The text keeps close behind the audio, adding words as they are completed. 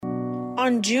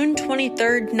On June 23,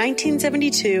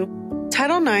 1972,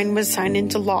 Title IX was signed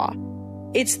into law.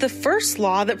 It's the first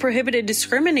law that prohibited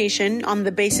discrimination on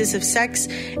the basis of sex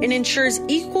and ensures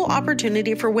equal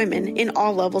opportunity for women in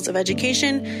all levels of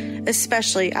education,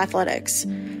 especially athletics.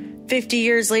 50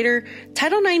 years later,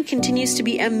 Title IX continues to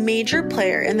be a major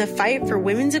player in the fight for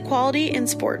women's equality in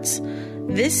sports.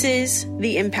 This is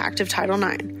the impact of Title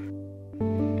IX.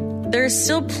 There is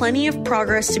still plenty of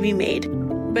progress to be made,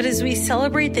 but as we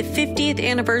celebrate the 50th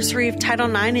anniversary of Title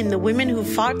IX and the women who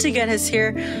fought to get us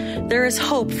here, there is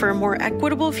hope for a more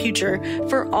equitable future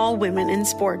for all women in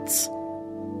sports.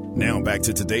 Now back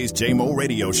to today's JMO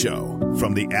Radio Show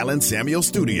from the Allen Samuel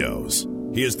Studios.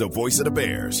 Here's the voice of the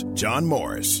Bears, John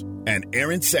Morris and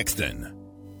Aaron Sexton.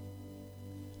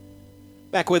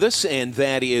 Back with us, and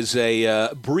that is a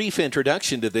brief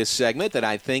introduction to this segment that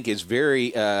I think is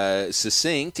very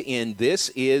succinct, and this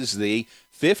is the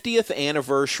 50th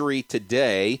anniversary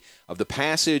today of the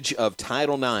passage of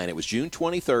Title IX. It was June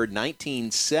 23rd,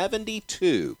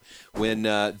 1972, when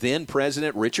then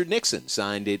President Richard Nixon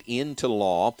signed it into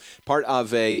law.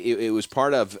 It was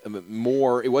part of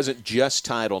more, it wasn't just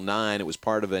Title IX, it was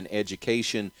part of an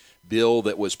education bill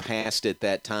that was passed at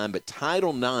that time. But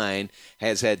Title IX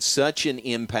has had such an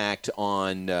impact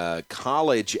on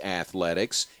college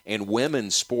athletics and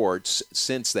women's sports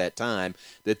since that time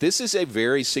that this is a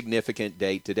very significant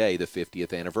date today, the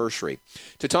 50th anniversary.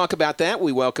 To talk about that,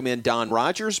 we welcome in Don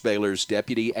Rogers, Baylor's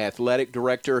Deputy Athletic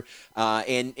Director.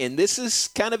 And this is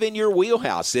kind of in your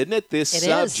wheelhouse, isn't it, this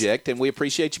subject? And we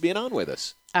appreciate you being on with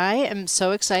us. I am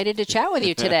so excited to chat with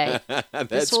you today.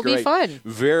 This will be fun.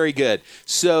 Very good.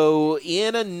 So,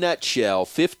 in a nutshell,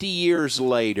 50 years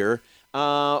later,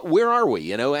 where are we?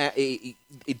 You know,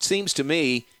 it seems to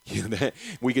me that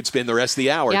we could spend the rest of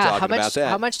the hour talking about that.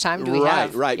 How much time do we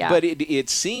have? Right. Yeah. But it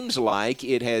seems like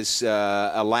it has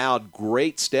allowed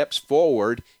great steps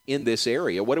forward in this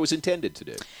area, what it was intended to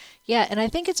do. Yeah, and I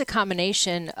think it's a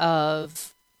combination of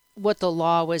what the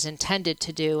law was intended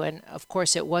to do, and of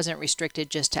course it wasn't restricted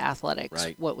just to athletics,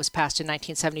 right. What was passed in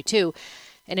 1972.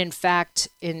 And in fact,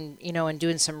 in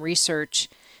doing some research,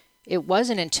 it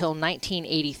wasn't until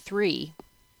 1983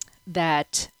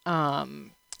 that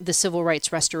the Civil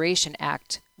Rights Restoration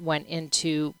Act went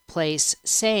into place,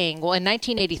 saying, well, in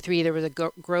 1983 there was a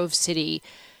Grove City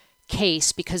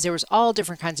case because there was all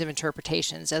different kinds of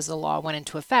interpretations as the law went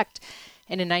into effect.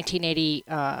 And in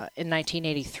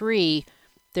 1983,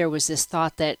 there was this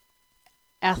thought that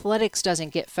athletics doesn't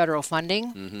get federal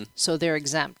funding, so they're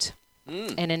exempt.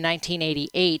 And in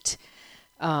 1988,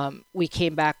 we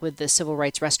came back with the Civil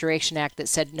Rights Restoration Act that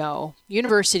said, no,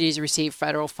 universities receive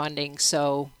federal funding,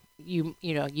 so you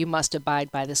must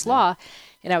abide by this law.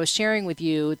 And I was sharing with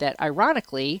you that,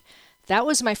 ironically, that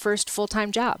was my first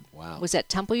full-time job. Wow. Was at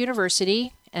Temple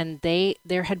University, and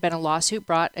there had been a lawsuit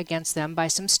brought against them by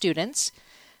some students,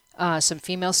 some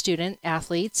female student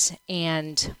athletes.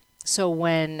 And so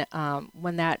when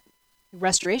that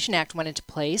Restoration Act went into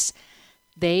place,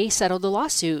 they settled the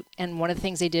lawsuit. And one of the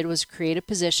things they did was create a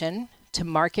position to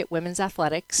market women's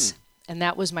athletics. And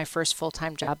that was my first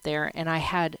full-time job there. And I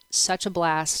had such a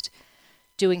blast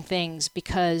doing things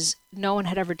because no one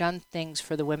had ever done things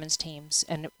for the women's teams.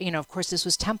 And, of course, this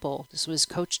was Temple. This was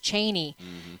Coach Chaney.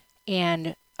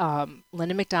 And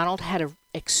Linda McDonald had an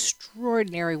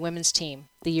extraordinary women's team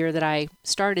the year that I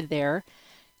started there.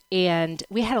 And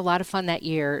we had a lot of fun that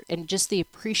year. And just the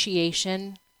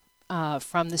appreciation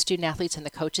from the student athletes and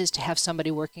the coaches to have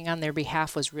somebody working on their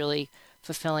behalf was really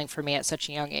fulfilling for me at such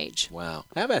a young age. Wow.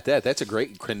 How about that? That's a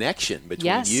great connection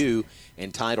between you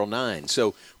and Title IX.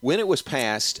 So when it was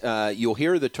passed, you'll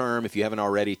hear the term, if you haven't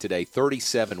already today,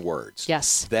 37 words.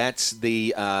 Yes. That's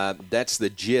the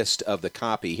gist of the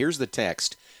copy. Here's the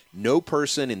text. No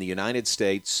person in the United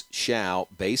States shall,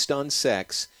 based on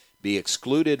sex, be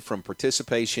excluded from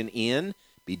participation in,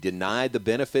 be denied the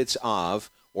benefits of,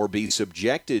 or be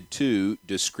subjected to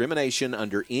discrimination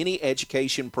under any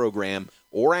education program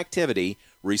or activity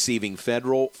receiving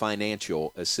federal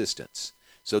financial assistance.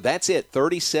 So that's it,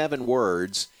 37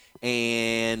 words,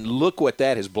 and look what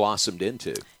that has blossomed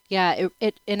into. Yeah,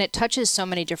 it touches so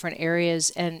many different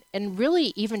areas, and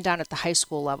really even down at the high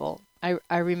school level.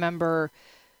 I remember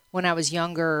when I was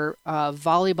younger,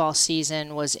 volleyball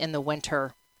season was in the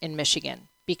winter in Michigan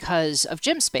because of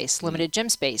gym space, limited gym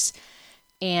space.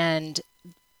 And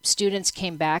students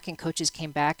came back and coaches came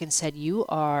back and said, you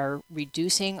are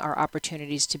reducing our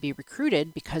opportunities to be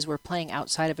recruited because we're playing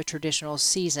outside of a traditional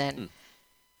season.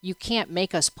 You can't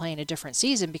make us play in a different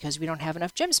season because we don't have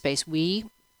enough gym space. We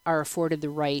are afforded the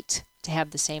right to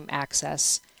have the same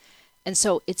access. And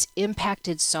so it's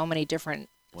impacted so many different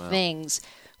things.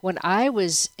 when I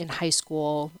was in high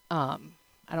school, I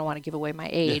don't want to give away my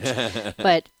age,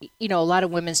 but, a lot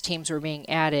of women's teams were being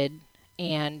added.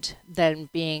 And then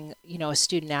being, a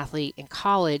student athlete in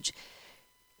college,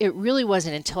 it really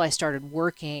wasn't until I started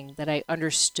working that I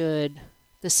understood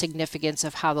the significance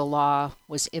of how the law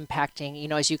was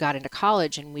impacting, as you got into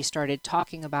college and we started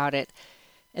talking about it.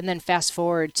 And then fast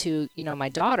forward to, my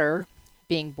daughter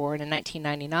being born in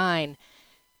 1999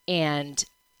 and,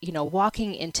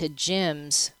 walking into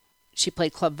gyms, she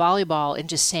played club volleyball and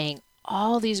just saying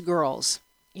all these girls,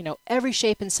 every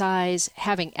shape and size,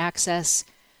 having access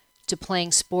to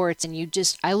playing sports.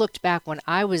 And I looked back when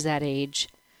I was that age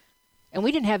and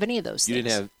we didn't have any of those things. You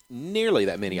didn't have nearly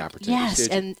that many opportunities.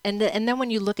 Yes. And then when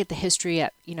you look at the history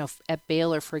at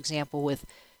Baylor, for example, with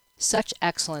such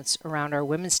excellence around our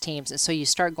women's teams. And so you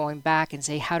start going back and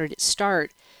say, how did it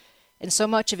start? And so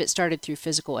much of it started through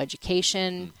physical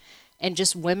education and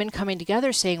just women coming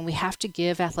together saying we have to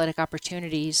give athletic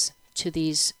opportunities to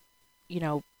these,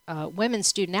 women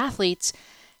student athletes.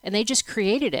 And they just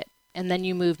created it. And then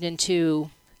you moved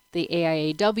into the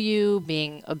AIAW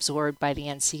being absorbed by the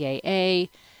NCAA,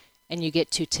 and you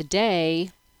get to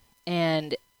today.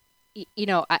 And,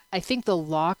 I think the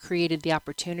law created the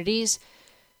opportunities,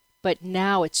 but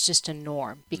now it's just a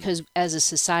norm because as a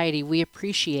society, we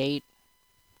appreciate,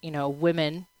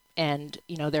 women and,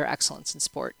 their excellence in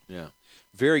sport. Yeah.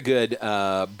 Very good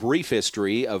brief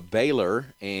history of Baylor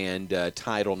and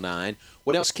Title IX.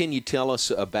 What else can you tell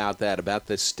us about that, about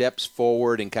the steps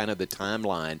forward and kind of the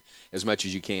timeline as much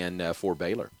as you can for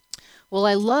Baylor? Well,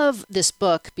 I love this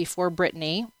book, Before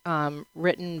Brittany,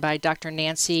 written by Dr.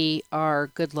 Nancy R.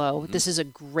 Goodloe. This is a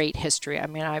great history. I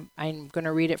mean, I'm going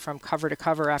to read it from cover to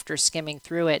cover after skimming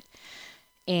through it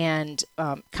and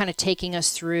kind of taking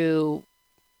us through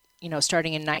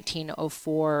starting in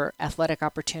 1904, athletic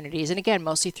opportunities, and again,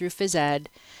 mostly through phys ed,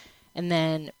 and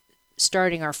then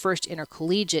starting our first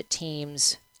intercollegiate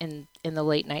teams in the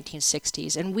late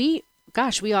 1960s. And we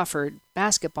offered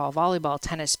basketball, volleyball,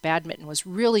 tennis, badminton was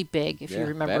really big, if you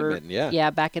remember.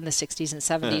 Back in the 60s and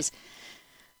 70s.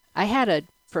 I had a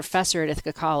professor at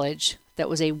Ithaca College that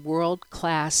was a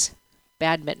world-class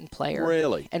badminton player.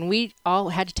 Really? And we all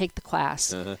had to take the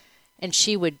class. And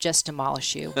she would just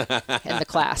demolish you in the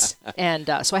class. And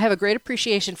so I have a great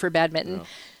appreciation for badminton,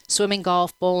 swimming,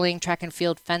 golf, bowling, track and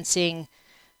field, fencing.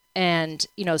 And,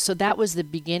 so that was the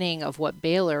beginning of what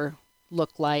Baylor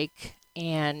looked like.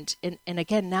 And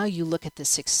again, now you look at the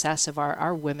success of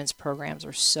our women's programs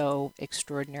are so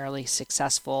extraordinarily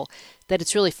successful that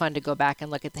it's really fun to go back and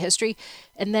look at the history.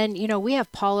 And then, we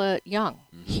have Paula Young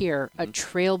here, a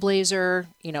trailblazer,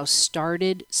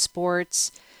 started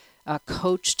sports,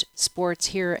 coached sports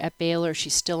here at Baylor.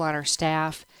 She's still on our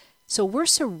staff. So we're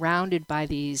surrounded by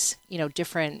these,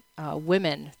 different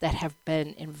women that have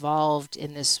been involved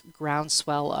in this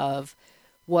groundswell of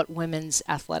what women's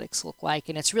athletics look like.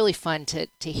 And it's really fun to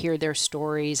hear their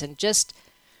stories and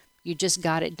you just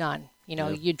got it done.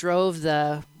 You drove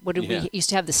we used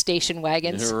to have the station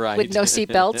wagons with no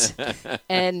seatbelts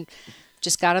and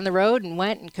just got on the road and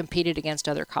went and competed against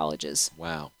other colleges.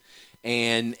 Wow.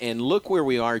 And look where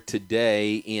we are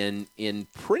today in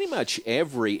pretty much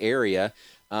every area.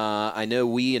 I know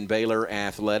we in Baylor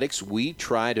Athletics, we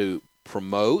try to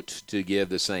promote, to give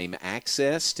the same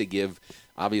access, to give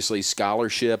obviously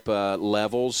scholarship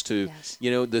levels to,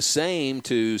 the same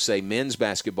to, say, men's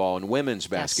basketball and women's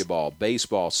basketball,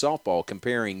 baseball, softball,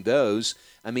 comparing those.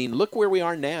 I mean, look where we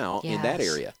are now in that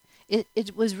area.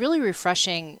 It was really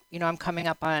refreshing. I'm coming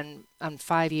up on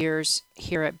 5 years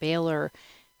here at Baylor.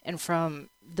 And from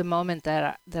the moment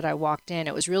that I walked in,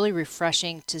 it was really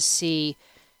refreshing to see,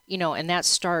 and that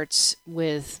starts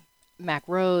with Mac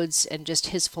Rhodes and just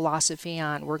his philosophy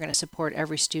on we're going to support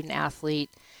every student athlete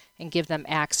and give them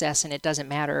access. And it doesn't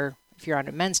matter if you're on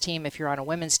a men's team, if you're on a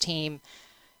women's team.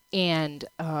 And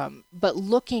but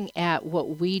looking at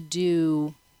what we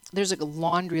do, there's a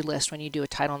laundry list when you do a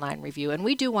Title IX review. And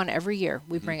we do one every year.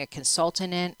 We bring a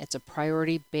consultant in. It's a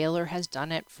priority. Baylor has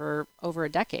done it for over a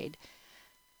decade.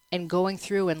 And going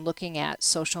through and looking at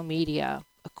social media,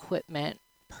 equipment,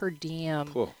 per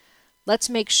diem, let's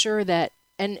make sure that,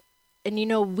 and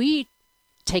we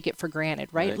take it for granted,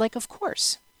 right? Like, of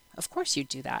course you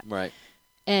do that. Right.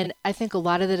 And I think a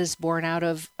lot of that is born out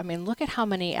of, look at how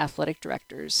many athletic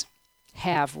directors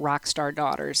have rock star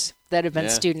daughters that have been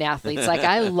student athletes. Like,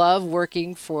 I love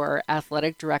working for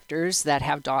athletic directors that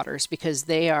have daughters because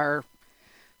they are,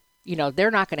 they're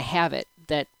not going to have it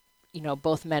that,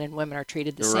 both men and women are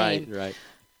treated the same. Right.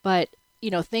 But,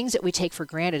 things that we take for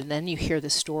granted, and then you hear the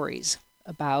stories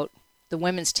about the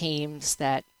women's teams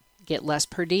that get less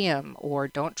per diem or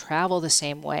don't travel the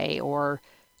same way or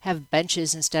have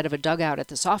benches instead of a dugout at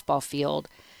the softball field.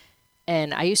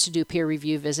 And I used to do peer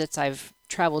review visits. I've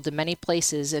traveled to many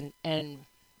places, and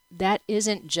that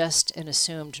isn't just an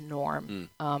assumed norm,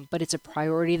 but it's a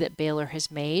priority that Baylor has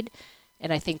made.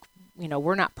 And I think,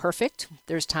 we're not perfect.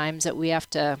 There's times that we have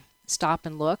to stop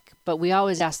and look, but we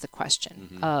always ask the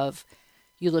question of,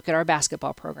 you look at our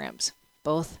basketball programs,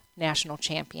 both national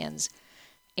champions,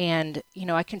 and,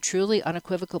 I can truly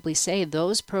unequivocally say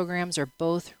those programs are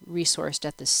both resourced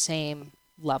at the same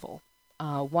level.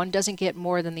 One doesn't get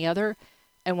more than the other,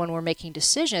 and when we're making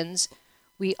decisions,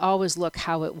 we always look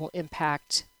how it will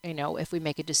impact, if we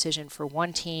make a decision for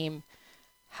one team,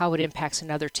 how it impacts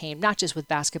another team, not just with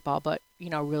basketball, but,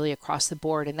 really across the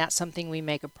board. And that's something we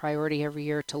make a priority every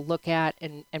year to look at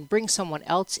and bring someone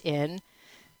else in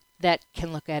that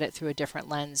can look at it through a different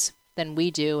lens than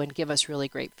we do and give us really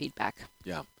great feedback.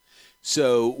 Yeah.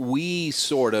 So we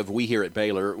here at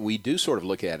Baylor, we do sort of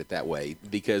look at it that way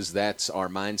because that's our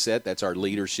mindset, that's our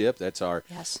leadership, that's our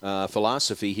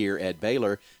philosophy here at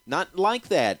Baylor. Not like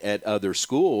that at other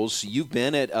schools. You've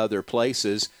been at other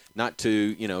places, not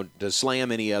to to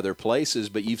slam any other places,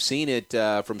 but you've seen it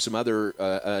from some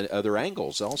other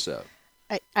angles also.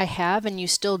 I have, and you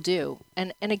still do.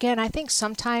 And again, I think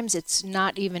sometimes it's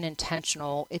not even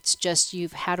intentional. It's just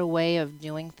you've had a way of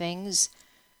doing things,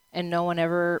 and no one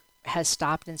ever has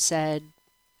stopped and said,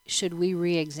 should we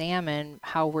re-examine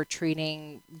how we're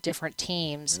treating different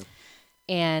teams?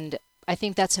 Yeah. And I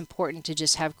think that's important to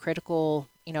just have critical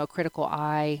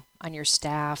eye on your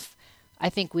staff. I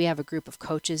think we have a group of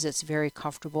coaches that's very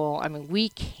comfortable. I mean, we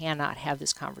cannot have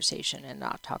this conversation and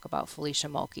not talk about Felicia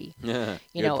Mulkey. Yeah,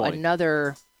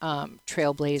 another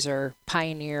trailblazer,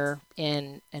 pioneer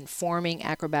in forming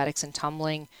acrobatics and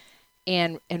tumbling.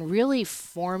 And really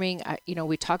forming,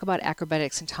 we talk about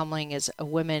acrobatics and tumbling as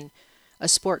a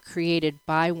sport created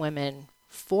by women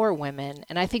for women.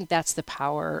 And I think that's the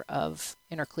power of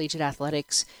intercollegiate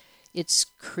athletics. It's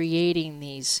creating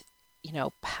these,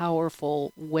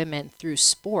 powerful women through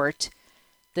sport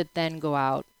that then go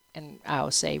out and I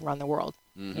will say run the world.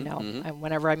 And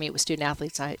whenever I meet with student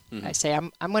athletes, I say,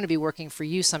 I'm going to be working for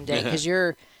you someday because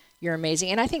you're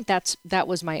amazing. And I think that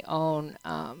was my own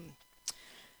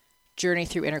journey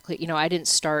through intercollegiate. I didn't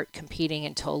start competing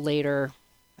until later.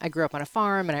 I grew up on a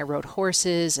farm and I rode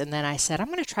horses, and then I said, I'm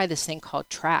going to try this thing called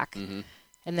track, and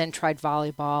then tried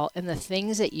volleyball. And the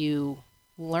things that you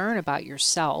learn about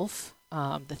yourself,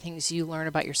 the things you learn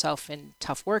about yourself in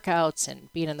tough workouts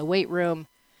and being in the weight room,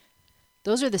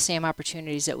 those are the same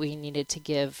opportunities that we needed to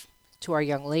give to our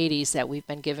young ladies that we've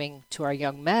been giving to our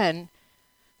young men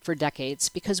for decades,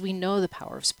 because we know the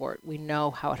power of sport. We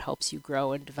know how it helps you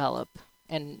grow and develop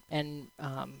and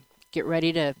get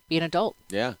ready to be an adult.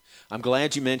 Yeah. I'm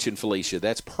glad you mentioned Felicia.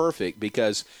 That's perfect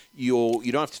because you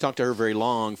don't have to talk to her very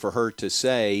long for her to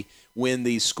say when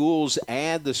these schools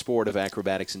add the sport of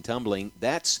acrobatics and tumbling,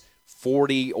 that's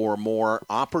 40 or more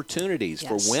opportunities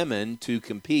for women to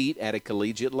compete at a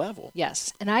collegiate level.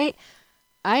 Yes. And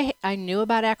I knew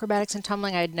about acrobatics and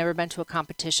tumbling. I had never been to a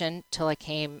competition till I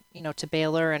came, to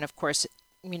Baylor. And of course,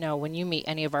 when you meet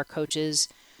any of our coaches,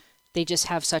 they just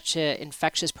have such an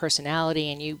infectious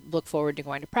personality, and you look forward to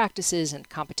going to practices and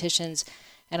competitions.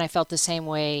 And I felt the same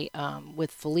way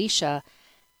with Felicia.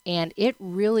 And it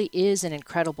really is an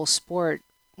incredible sport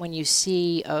when you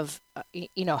see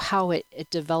how it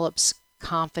develops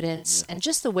confidence and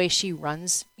just the way she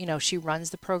runs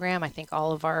the program. I think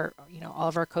all of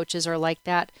our coaches are like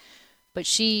that. But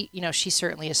she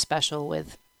certainly is special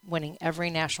with winning every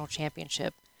national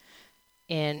championship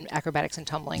in acrobatics and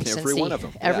tumbling.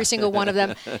 Every single one of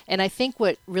them. And I think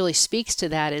what really speaks to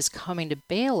that is coming to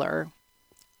Baylor,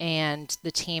 and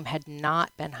the team had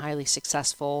not been highly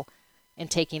successful in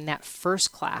taking that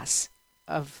first class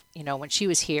of, when she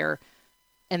was here,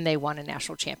 and they won a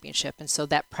national championship. And so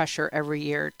that pressure every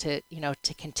year to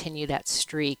continue that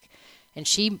streak. And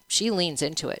she leans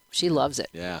into it. She loves it.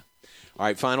 Yeah. All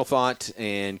right, final thought,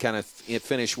 and kind of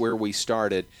finish where we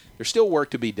started. There's still work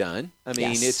to be done. I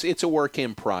mean, it's a work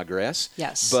in progress.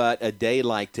 Yes. But a day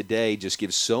like today just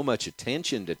gives so much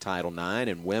attention to Title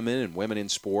IX and women in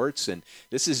sports. And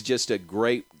this is just a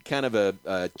great kind of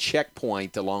a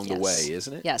checkpoint along the way,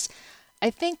 isn't it? Yes. I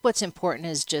think what's important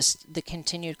is just the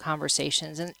continued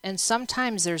conversations. And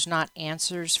sometimes there's not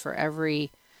answers for every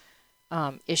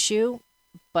issue.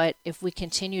 But if we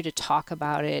continue to talk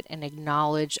about it and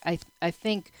acknowledge, I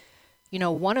think,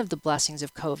 one of the blessings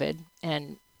of COVID,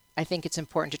 and I think it's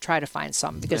important to try to find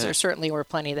some, because there certainly were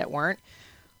plenty that weren't,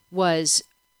 was,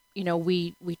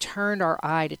 we turned our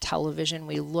eye to television.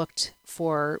 We looked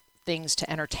for things to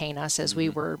entertain us as we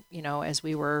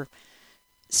were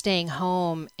staying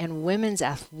home, and women's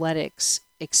athletics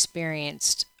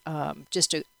experienced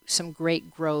just some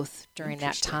great growth during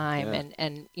that time. Yeah.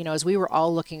 And as we were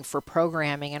all looking for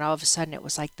programming, and all of a sudden it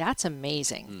was like, that's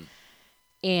amazing.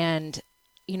 And,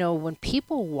 when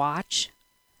people watch,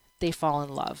 they fall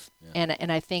in love. Yeah.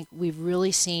 And I think we've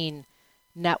really seen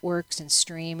networks and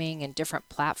streaming and different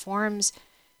platforms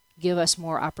give us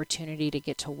more opportunity to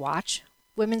get to watch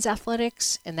women's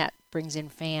athletics, and that brings in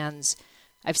fans.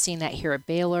 I've seen that here at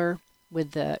Baylor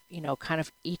with the, kind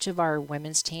of each of our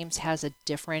women's teams has a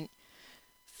different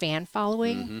fan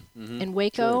following in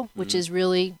Waco, which is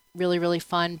really, really, really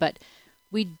fun. But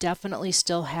we definitely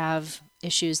still have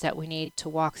issues that we need to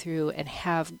walk through and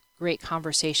have great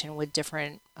conversation with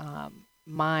different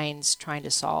minds trying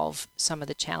to solve some of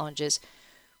the challenges.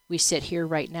 We sit here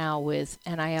right now with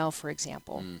NIL, for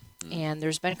example, and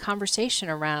there's been conversation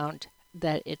around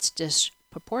that it's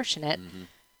disproportionate,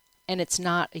 and it's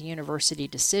not a university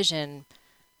decision,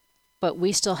 but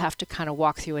we still have to kind of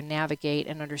walk through and navigate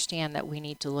and understand that we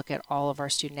need to look at all of our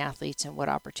student athletes and what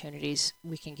opportunities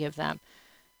we can give them.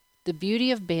 The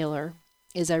beauty of Baylor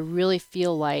is I really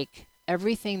feel like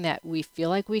everything that we feel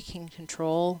like we can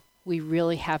control, we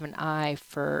really have an eye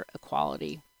for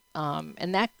equality.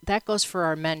 And that goes for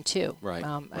our men too. Right.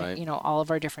 All of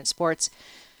our different sports.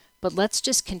 But let's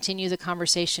just continue the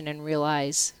conversation and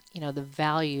realize, the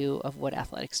value of what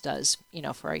athletics does,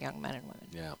 for our young men and women.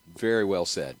 Yeah, very well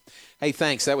said. Hey,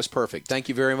 thanks. That was perfect. Thank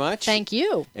you very much. Thank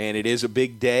you. And it is a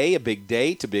big day, a big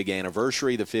date, a big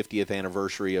anniversary, the 50th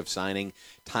anniversary of signing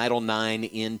Title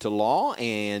IX into law.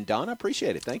 And Don, I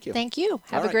appreciate it. Thank you. Thank you.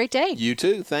 Have a great day. You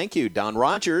too. Thank you. Don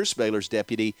Rogers, Baylor's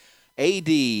deputy AD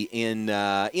in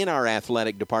our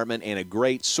athletic department, and a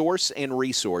great source and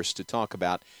resource to talk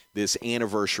about this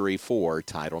anniversary for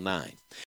Title IX.